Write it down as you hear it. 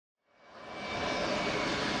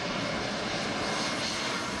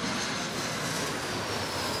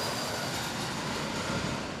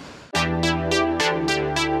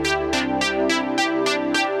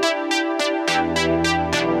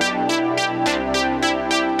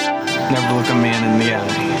Never look a man in the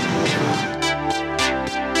eye.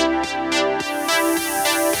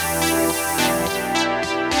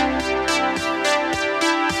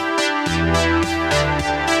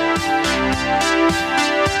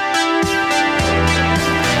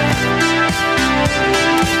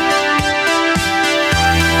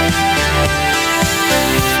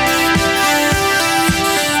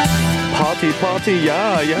 Party,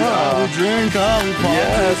 yeah. We drink, we party.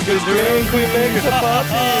 Yes, we drink, we make a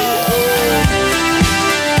party.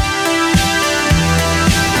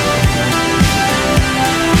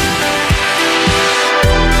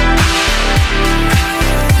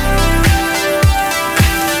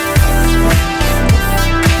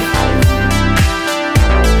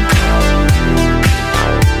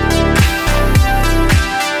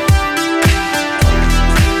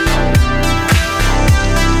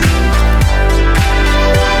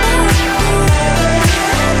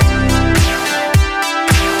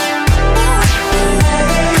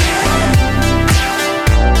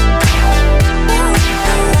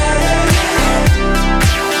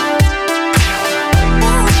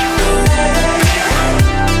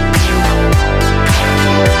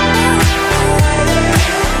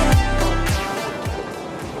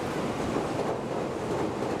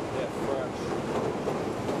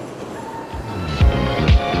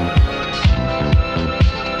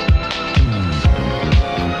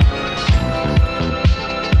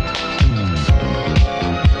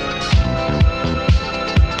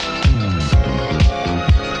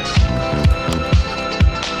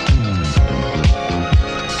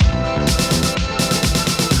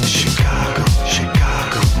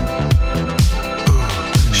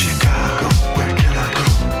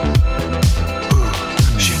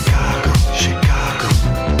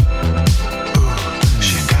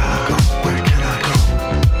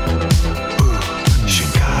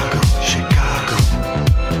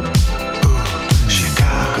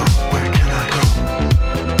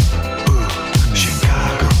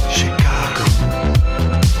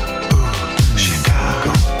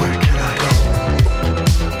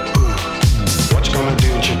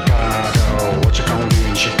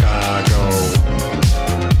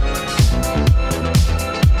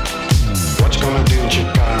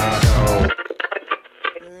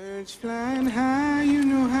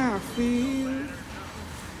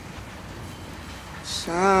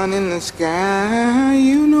 Sun in the sky,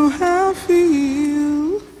 you know how I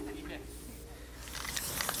feel.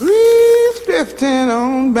 Breeze drifting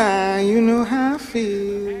on by, you know how I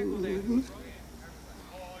feel.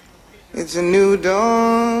 It's a new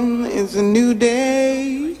dawn, it's a new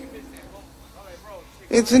day.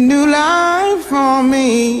 It's a new life for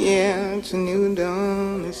me, yeah. It's a new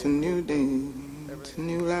dawn, it's a new day. It's a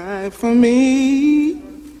new life for me.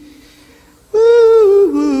 Ooh,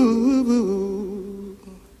 ooh, ooh.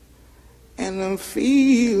 And I'm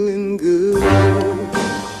feeling good.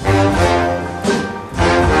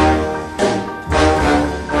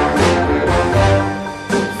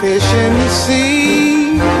 Fish in the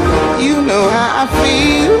sea, you know how I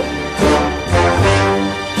feel.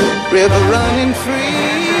 River running free,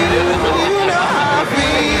 you know how I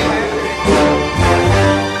feel.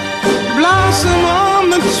 Blossom on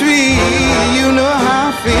the tree, you know how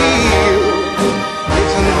I feel.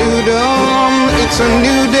 It's a new dawn, it's a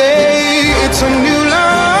new day. It's a new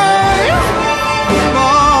life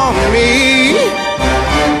for me,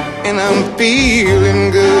 and I'm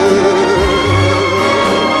feeling good.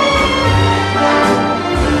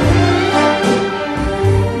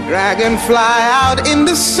 Dragonfly out in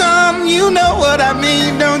the sun, you know what I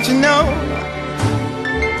mean, don't you know?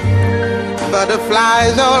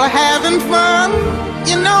 Butterflies all having fun,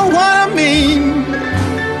 you know what I mean?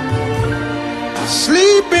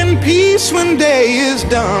 Sleep in peace when day is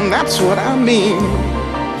done, that's what I mean.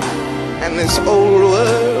 And this old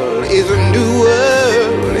world is a new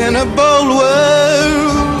world and a bold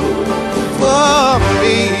world for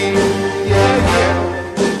me. Yeah, yeah.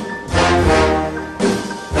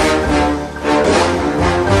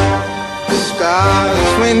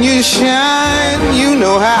 Stars, when you shine, you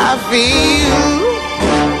know how I feel.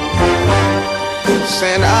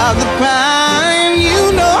 Scent of the pine,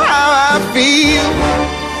 you know how I feel.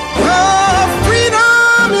 Oh,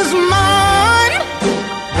 freedom is mine,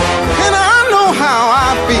 and I know how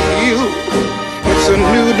I feel. It's a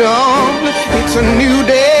new dawn, it's a new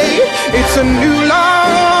day, it's a new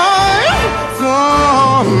life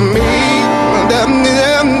for me.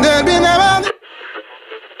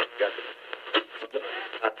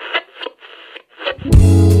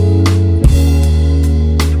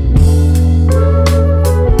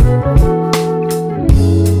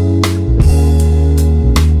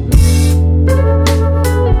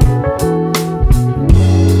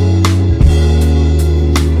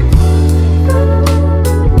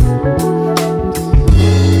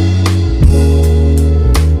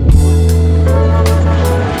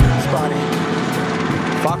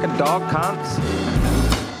 Fucking dog cunts.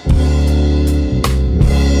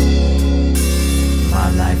 My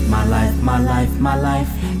life, my life, my life, my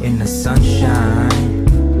life in the sunshine.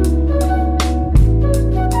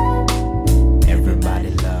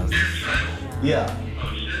 Everybody loves. Yeah.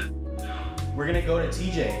 We're gonna go to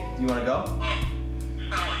TJ. Do you wanna go?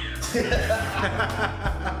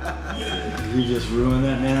 You just ruined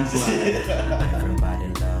that man's life. Everybody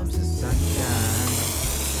loves the sunshine.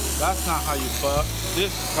 That's not how you fuck.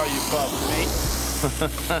 This is how you fuck, mate.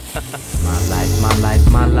 My life, my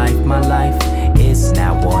life, my life, my life. It's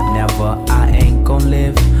now or never. I ain't gon'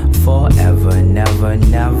 live forever, never,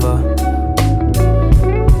 never.